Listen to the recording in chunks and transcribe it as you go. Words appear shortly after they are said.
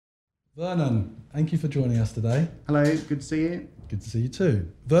Vernon, thank you for joining us today. Hello, good to see you. Good to see you too.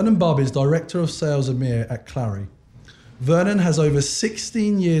 Vernon Bubb is Director of Sales EMEA at Clary. Vernon has over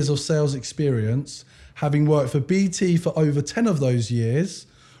 16 years of sales experience, having worked for BT for over 10 of those years,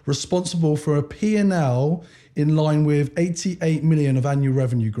 responsible for a P&L in line with 88 million of annual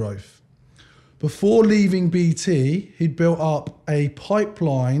revenue growth. Before leaving BT, he'd built up a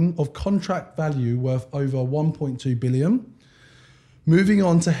pipeline of contract value worth over 1.2 billion. Moving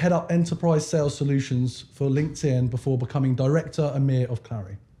on to head up enterprise sales solutions for LinkedIn before becoming Director EMEA of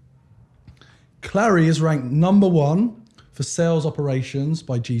Clary. Clary is ranked #1 for sales operations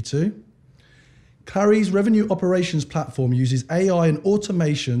by G2. Clary's revenue operations platform uses AI and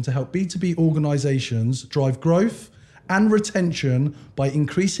automation to help B2B organizations drive growth and retention by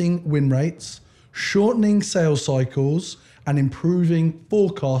increasing win rates, shortening sales cycles, and improving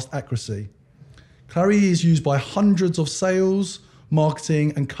forecast accuracy. Clary is used by hundreds of sales,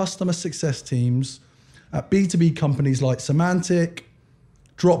 marketing, and customer success teams at B2B companies like Symantec,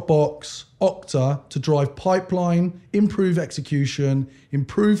 Dropbox, Okta to drive pipeline, improve execution,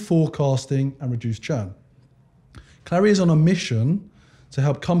 improve forecasting, and reduce churn. Clary is on a mission to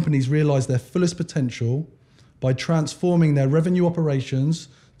help companies realize their fullest potential by transforming their revenue operations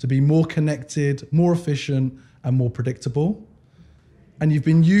to be more connected, more efficient, and more predictable. And you've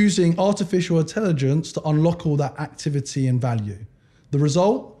been using artificial intelligence to unlock all that activity and value. The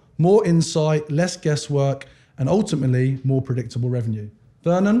result, more insight, less guesswork, and ultimately more predictable revenue.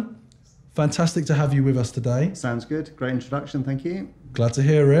 Vernon, fantastic to have you with us today. Sounds good. Great introduction. Thank you. Glad to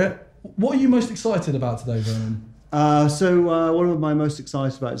hear it. What are you most excited about today, Vernon? What am I most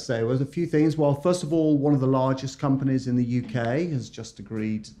excited about today? Was a few things. Well, first of all, one of the largest companies in the UK has just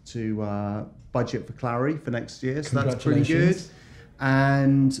agreed to budget for Clary for next year. So that's pretty good.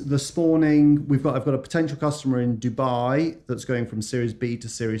 And this morning, I've got a potential customer in Dubai that's going from Series B to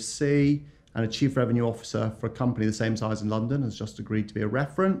Series C, and a chief revenue officer for a company the same size in London has just agreed to be a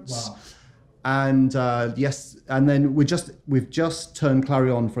reference. Wow. And yes, and then we've just turned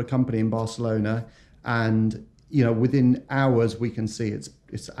Clary on for a company in Barcelona, and within hours we can see its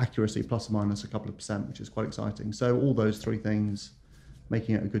accuracy plus or minus a couple of percent, which is quite exciting. So all those three things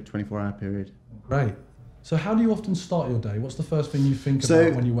making it a good 24-hour period. Great. So how do you often start your day? What's the first thing you think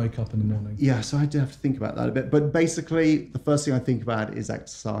about when you wake up in the morning? Yeah, so I do have to think about that a bit. But basically, the first thing I think about is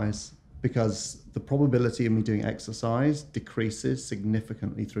exercise, because the probability of me doing exercise decreases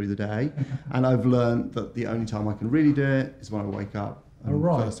significantly through the day. And I've learned that the only time I can really do it is when I wake up.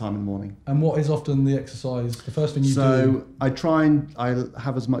 First time in the morning. And what is often the exercise, the first thing you do? So I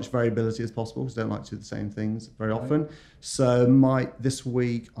have as much variability as possible because I don't like to do the same things very often. So this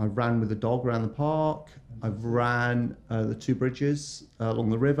week I ran with the dog around the park. I've ran the 2 bridges along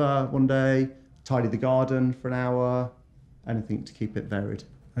the river one day, tidied the garden for an hour, anything to keep it varied.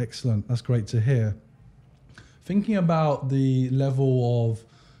 Excellent, that's great to hear. Thinking about the level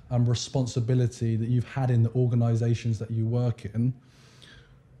of responsibility that you've had in the organizations that you work in,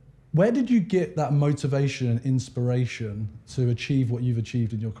 where did you get that motivation and inspiration to achieve what you've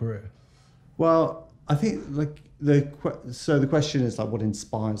achieved in your career? Well, I think the question is what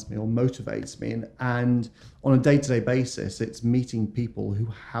inspires me or motivates me, and on a day-to-day basis, it's meeting people who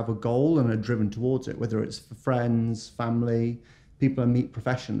have a goal and are driven towards it, whether it's for friends, family, people I meet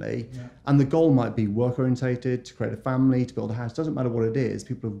professionally, and the goal might be work-orientated, to create a family, to build a house. Doesn't matter what it is.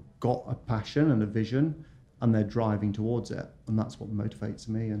 People have got a passion and a vision, and they're driving towards it, and that's what motivates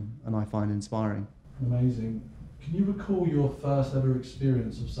me and I find inspiring. Amazing. Can you recall your first ever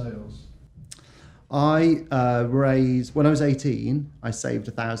experience of sales? When I was 18, I saved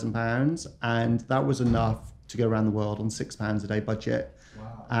 £1,000, and that was enough to go around the world on £6 a day budget.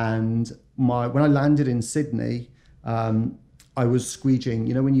 Wow. And when I landed in Sydney, I was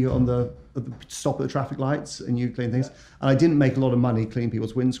squeegeeing, when you're on the stop at the traffic lights and you clean things. And I didn't make a lot of money cleaning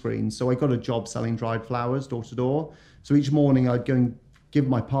people's windscreens, so I got a job selling dried flowers door to door. So each morning I'd go and give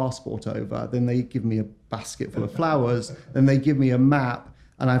my passport over, then they give me a basket full of flowers, then they give me a map,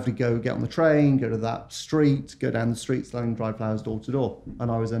 and I have to go get on the train, go to that street, go down the street selling dried flowers door to door. And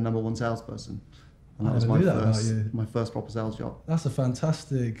I was their #1 salesperson. And that was my first proper sales job. That's a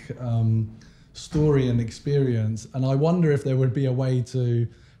fantastic story and experience, and I wonder if there would be a way to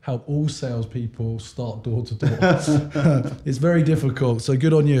help all salespeople start door to door. It's very difficult, so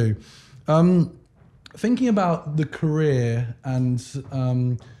good on you. Thinking about the career and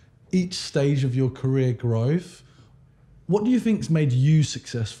each stage of your career growth, what do you think's made you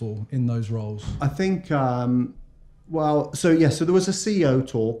successful in those roles? I think, so there was a CEO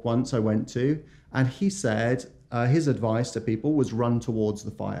talk once I went to, and he said his advice to people was run towards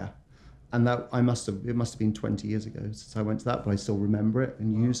the fire. And that it must have been 20 years ago since I went to that, but I still remember it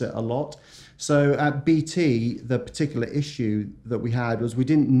and use it a lot. So at BT, the particular issue that we had was we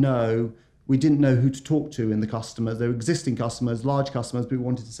didn't know who to talk to in the customers. There were existing customers, large customers, but we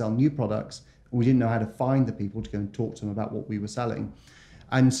wanted to sell new products, and we didn't know how to find the people to go and talk to them about what we were selling.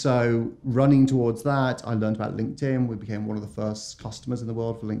 And so running towards that, I learned about LinkedIn. We became one of the first customers in the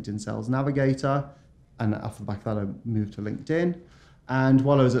world for LinkedIn Sales Navigator. And off the back of that, I moved to LinkedIn. And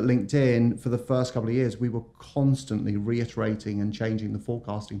while I was at LinkedIn, for the first couple of years, we were constantly reiterating and changing the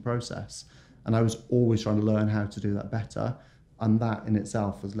forecasting process. And I was always trying to learn how to do that better. And that in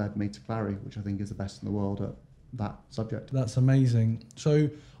itself has led me to Clary, which I think is the best in the world at that subject. That's amazing. So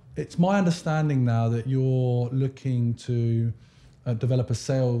it's my understanding now that you're looking to develop a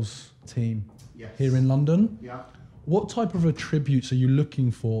sales team here in London. Yeah. What type of attributes are you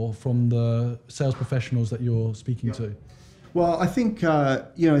looking for from the sales professionals that you're speaking to? Well, I think,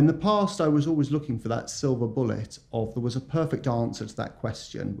 in the past, I was always looking for that silver bullet of there was a perfect answer to that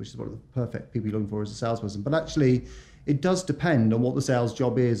question, which is what the perfect people you're looking for as a salesperson. But actually, it does depend on what the sales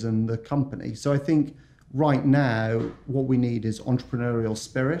job is and the company. So I think right now, what we need is entrepreneurial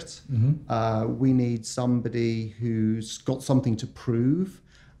spirit. Mm-hmm. We need somebody who's got something to prove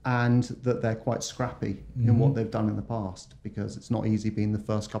and that they're quite scrappy in what they've done in the past, because it's not easy being the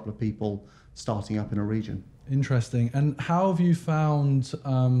first couple of people starting up in a region. Interesting. And how have you found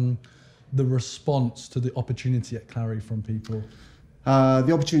the response to the opportunity at Clary from people?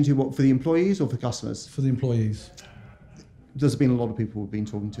 The opportunity for the employees or for customers? For the employees. There's been a lot of people we've been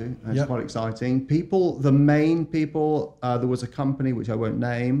talking to, and it's quite exciting. The main people, there was a company, which I won't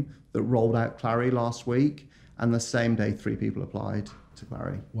name, that rolled out Clary last week, and the same day 3 people applied to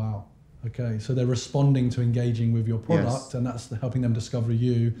Clary. Wow. Okay, so they're responding to engaging with your product, and that's helping them discover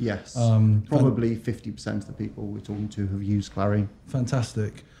you. Yes, probably 50% of the people we're talking to have used Clary.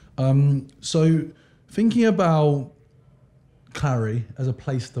 Fantastic. So thinking about Clary as a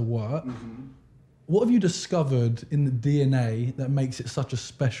place to work, what have you discovered in the DNA that makes it such a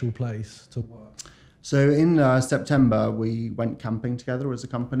special place to work? So in September, we went camping together as a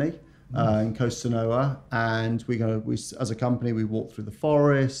company. In Coast Sanoa, and we as a company, we walked through the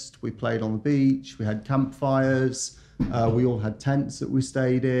forest, we played on the beach, we had campfires, we all had tents that we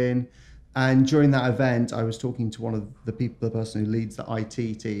stayed in. And during that event, I was talking to one of the person who leads the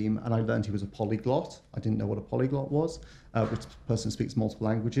IT team, and I learned he was a polyglot. I didn't know what a polyglot was, which person speaks multiple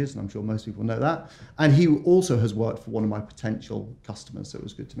languages, and I'm sure most people know that. And he also has worked for one of my potential customers, so it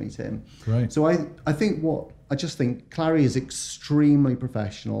was good to meet him. Right. So I just think Clary is extremely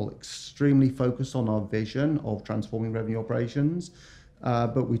professional, extremely focused on our vision of transforming revenue operations,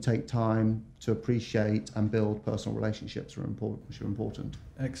 but we take time to appreciate and build personal relationships, which are important.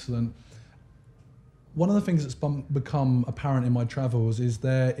 Excellent. One of the things that's become apparent in my travels is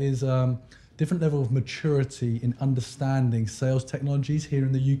there is a different level of maturity in understanding sales technologies here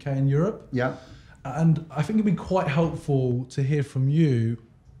in the UK and Europe. Yeah. And I think it'd be quite helpful to hear from you,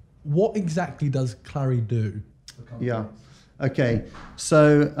 what exactly does Clary do? Yeah. Okay.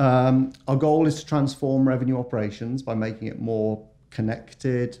 So our goal is to transform revenue operations by making it more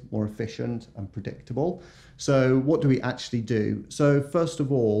connected, more efficient and predictable. So what do we actually do? So first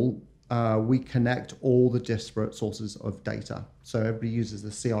of all, we connect all the disparate sources of data. So everybody uses the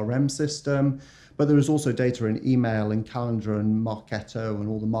CRM system, but there is also data in email and calendar and Marketo and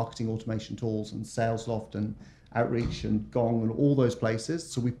all the marketing automation tools and SalesLoft and Outreach and Gong and all those places.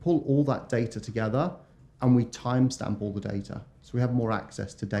 So we pull all that data together and we timestamp all the data. So we have more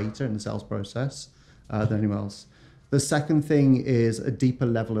access to data in the sales process than anyone else. The second thing is a deeper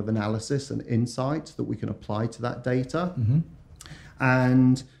level of analysis and insight that we can apply to that data. Mm-hmm.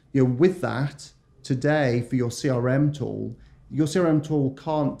 And with that, today for your CRM tool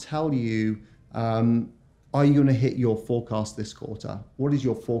can't tell you, are you going to hit your forecast this quarter? What is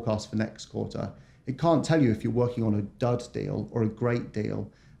your forecast for next quarter? It can't tell you if you're working on a dud deal or a great deal.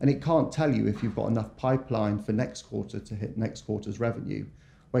 And it can't tell you if you've got enough pipeline for next quarter to hit next quarter's revenue.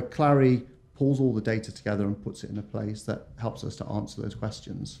 Where Clary pulls all the data together and puts it in a place that helps us to answer those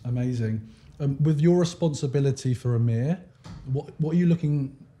questions. Amazing. With your responsibility for EMEA, what are you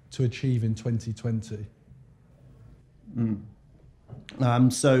looking to achieve in 2020?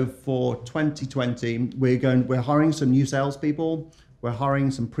 So for 2020, we're hiring some new salespeople. We're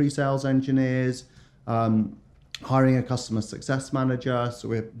hiring some pre-sales engineers, hiring a customer success manager. So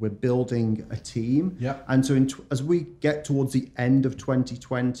we're building a team. Yeah. And so as we get towards the end of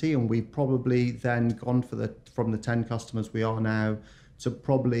 2020, and we've probably then gone from the 10 customers we are now to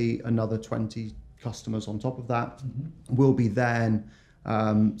probably another 20 customers on top of that, we'll be then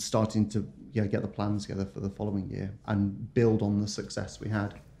starting to get the plans together for the following year and build on the success we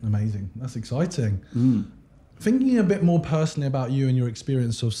had. Amazing. That's exciting. Thinking a bit more personally about you and your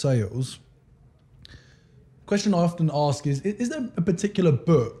experience of sales, question I often ask is there a particular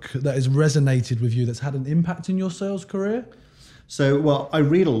book that has resonated with you that's had an impact in your sales career? So, well, I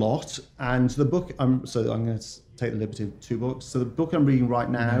read a lot, and the book, I'm going to take the liberty of 2 books. So the book I'm reading right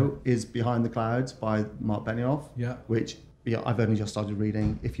now is Behind the Clouds by Mark Benioff, which I've only just started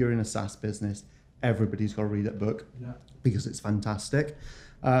reading. If you're in a SaaS business, everybody's got to read that book because it's fantastic.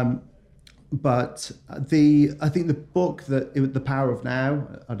 But I think the book The Power of Now,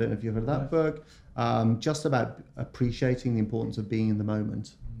 I don't know if you've heard of that book, just about appreciating the importance of being in the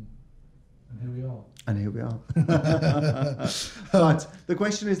moment. And here we are. But the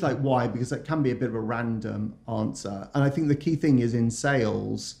question is like, why? Because that can be a bit of a random answer. And I think the key thing is in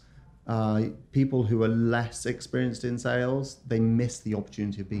sales, people who are less experienced in sales, they miss the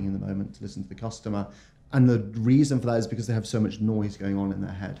opportunity of being in the moment to listen to the customer. And the reason for that is because they have so much noise going on in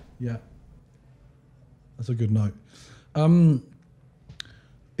their head. Yeah. That's a good note.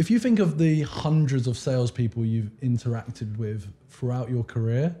 If you think of the hundreds of salespeople you've interacted with throughout your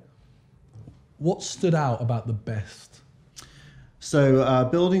career, what stood out about the best? So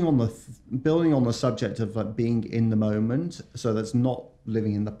building on the subject of like being in the moment, so that's not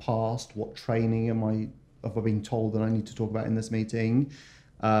living in the past. What training have I been told that I need to talk about in this meeting?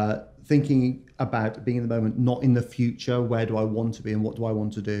 Thinking about being in the moment, not in the future, where do I want to be and what do I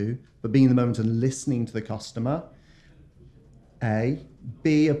want to do, but being in the moment and listening to the customer. A.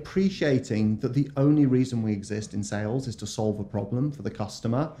 B, appreciating that the only reason we exist in sales is to solve a problem for the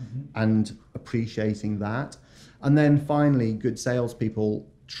customer, and appreciating that. And then finally, good salespeople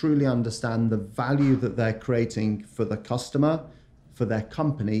truly understand the value that they're creating for the customer, for their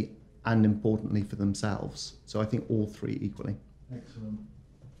company, and importantly for themselves. So I think all 3 equally. Excellent.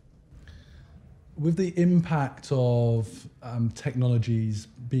 With the impact of technologies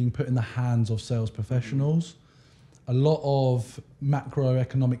being put in the hands of sales professionals, a lot of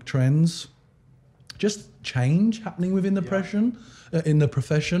macroeconomic trends, just change happening within the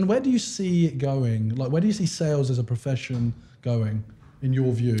profession. Where do you see it going? Like, where do you see sales as a profession going, in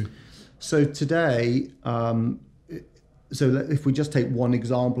your view? So today, if we just take one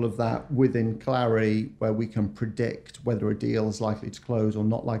example of that within Clary, where we can predict whether a deal is likely to close or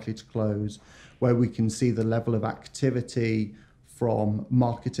not likely to close, where we can see the level of activity from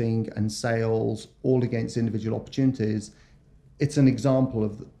marketing and sales all against individual opportunities, it's an example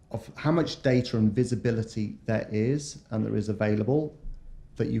of how much data and visibility there is available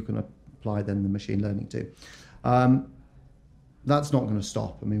that you can apply then the machine learning to. That's not going to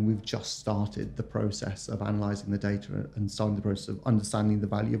stop. I mean, we've just started the process of analysing the data and starting the process of understanding the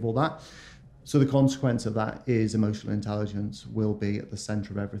value of all that. So the consequence of that is emotional intelligence will be at the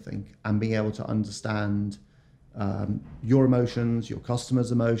centre of everything, and being able to understand your emotions, your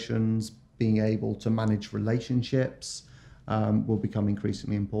customers' emotions, being able to manage relationships will become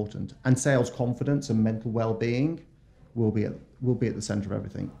increasingly important. And sales confidence and mental well-being will be at the centre of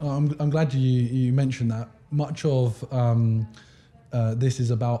everything. I'm glad you mentioned that. Much of this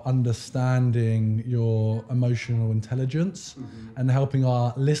is about understanding your emotional intelligence and helping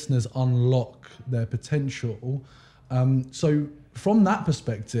our listeners unlock their potential. So from that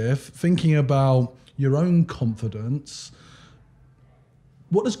perspective, thinking about your own confidence,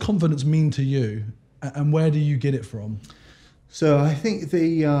 what does confidence mean to you, and where do you get it from? So I think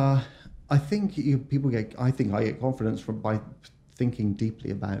I get confidence by thinking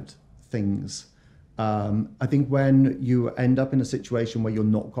deeply about things. I think when you end up in a situation where you're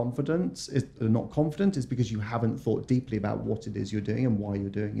not confident is because you haven't thought deeply about what it is you're doing and why you're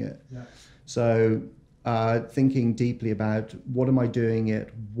doing it. Yeah. So thinking deeply about what am I doing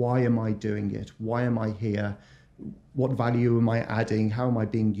it, why am I doing it, why am I here, what value am I adding, how am I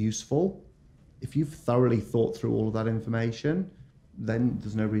being useful? If you've thoroughly thought through all of that information, then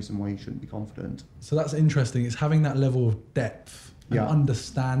there's no reason why you shouldn't be confident. So that's interesting. It's having that level of depth and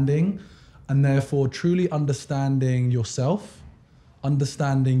understanding, and therefore truly understanding yourself,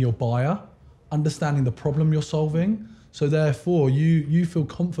 understanding your buyer, understanding the problem you're solving. So therefore you feel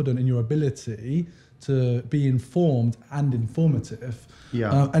confident in your ability to be informed and informative.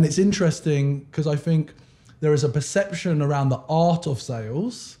 And it's interesting because I think there is a perception around the art of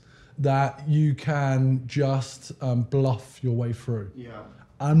sales that you can just bluff your way through.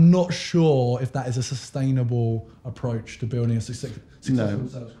 I'm not sure if that is a sustainable approach to building a successful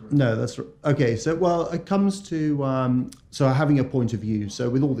sales career. No, that's okay. So, well, it comes to so having a point of view. So,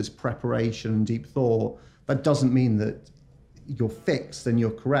 with all this preparation and deep thought, that doesn't mean that you're fixed and you're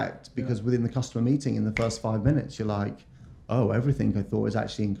correct, because within the customer meeting, in the first 5 minutes, you're like, "Oh, everything I thought is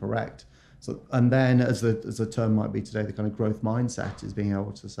actually incorrect." So, and then as the term might be today, the kind of growth mindset is being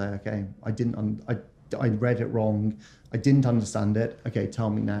able to say, okay, I read it wrong. I didn't understand it. Okay, tell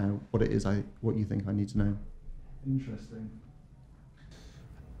me now what it is what you think I need to know. Interesting.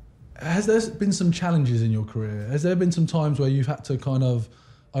 Has there been some challenges in your career? Has there been some times where you've had to kind of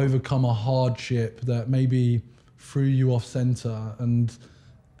overcome a hardship that maybe threw you off center? And,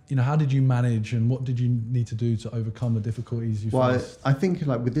 you know, how did you manage, and what did you need to do to overcome the difficulties you faced? I think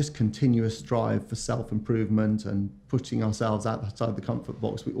like with this continuous drive for self-improvement and putting ourselves outside the comfort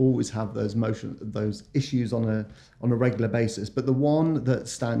box, we always have those issues on a regular basis. But the one that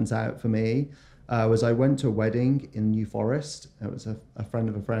stands out for me was I went to a wedding in New Forest. It was a friend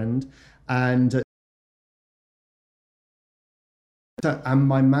of a friend, and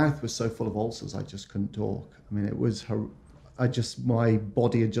my mouth was so full of ulcers I just couldn't talk. I mean, it was my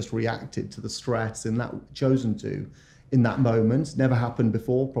body had just reacted to the stress in that moment. Never happened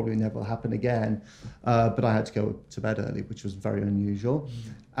before, probably never will happen again. But I had to go to bed early, which was very unusual.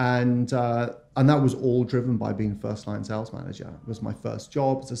 And that was all driven by being a first-line sales manager. It was my first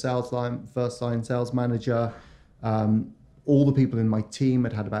job as a first-line sales manager. All the people in my team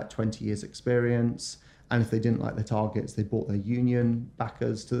had about 20 years experience. And if they didn't like their targets, they brought their union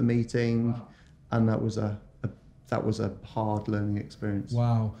backers to the meeting. Wow. And that was a hard learning experience.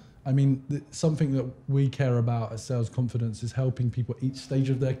 Wow. I mean, something that we care about at Sales Confidence is helping people at each stage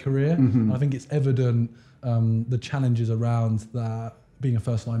of their career. And I think it's evident the challenges around that, being a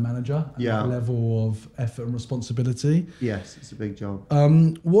first-line manager, and that level of effort and responsibility. Yes, it's a big job.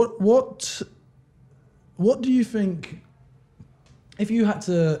 What do you think, if you had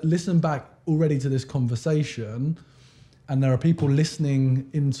to listen back already to this conversation, and there are people listening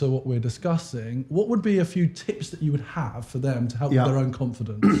into what we're discussing, what would be a few tips that you would have for them to help with their own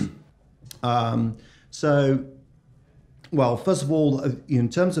confidence? Well, first of all, in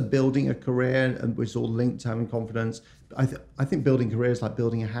terms of building a career, and which is all linked to having confidence, I think building a career is like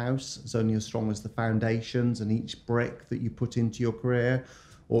building a house. It's only as strong as the foundations, and each brick that you put into your career,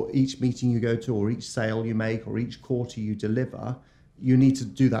 or each meeting you go to, or each sale you make, or each quarter you deliver, you need to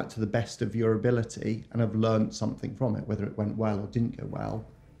do that to the best of your ability and have learned something from it, whether it went well or didn't go well.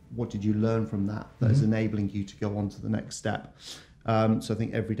 What did you learn from that is enabling you to go on to the next step? So I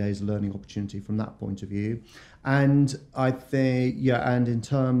think every day is a learning opportunity from that point of view. And I think, and in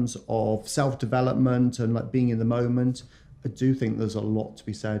terms of self-development and like being in the moment, I do think there's a lot to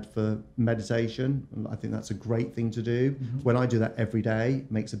be said for meditation. And I think that's a great thing to do. When I do that every day,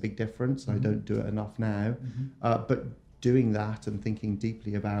 it makes a big difference. I don't do it enough now. But doing that and thinking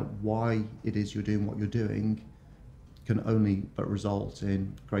deeply about why it is you're doing what you're doing can only but result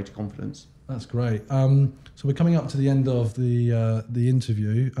in greater confidence. That's great. So we're coming up to the end of the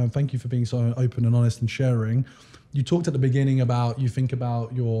interview. Thank you for being so open and honest and sharing. You talked at the beginning about you think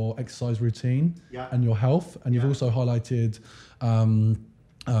about your exercise routine and your health, and you've also highlighted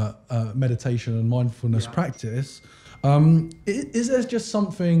meditation and mindfulness practice. Is there just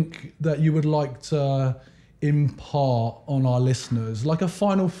something that you would like to impart on our listeners, like a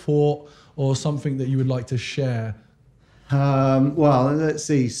final thought or something that you would like to share? Well, let's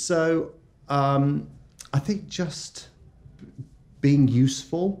see. So I think just being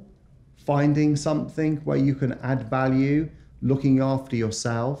useful, finding something where you can add value, looking after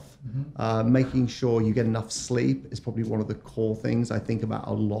yourself, making sure you get enough sleep is probably one of the core things I think about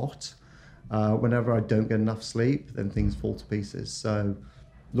a lot. Whenever I don't get enough sleep, then things fall to pieces. So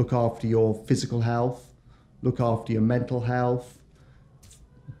look after your physical health, look after your mental health,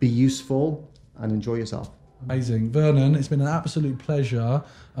 be useful, and enjoy yourself. Amazing. Vernon, it's been an absolute pleasure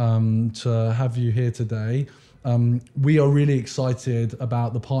to have you here today. We are really excited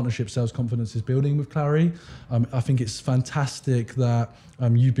about the partnership Sales Confidence is building with Clary. I think it's fantastic that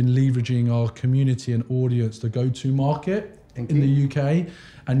you've been leveraging our community and audience to go to market in the UK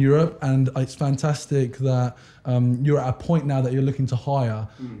and Europe, and it's fantastic that you're at a point now that you're looking to hire.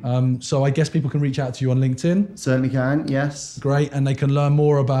 So I guess people can reach out to you on LinkedIn. Certainly can, yes. Great, and they can learn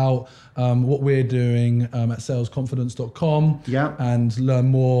more about what we're doing at salesconfidence.com and learn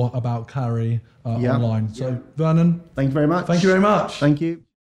more about Clary online. So Vernon, thank you very much. Thank you very much. Thank you.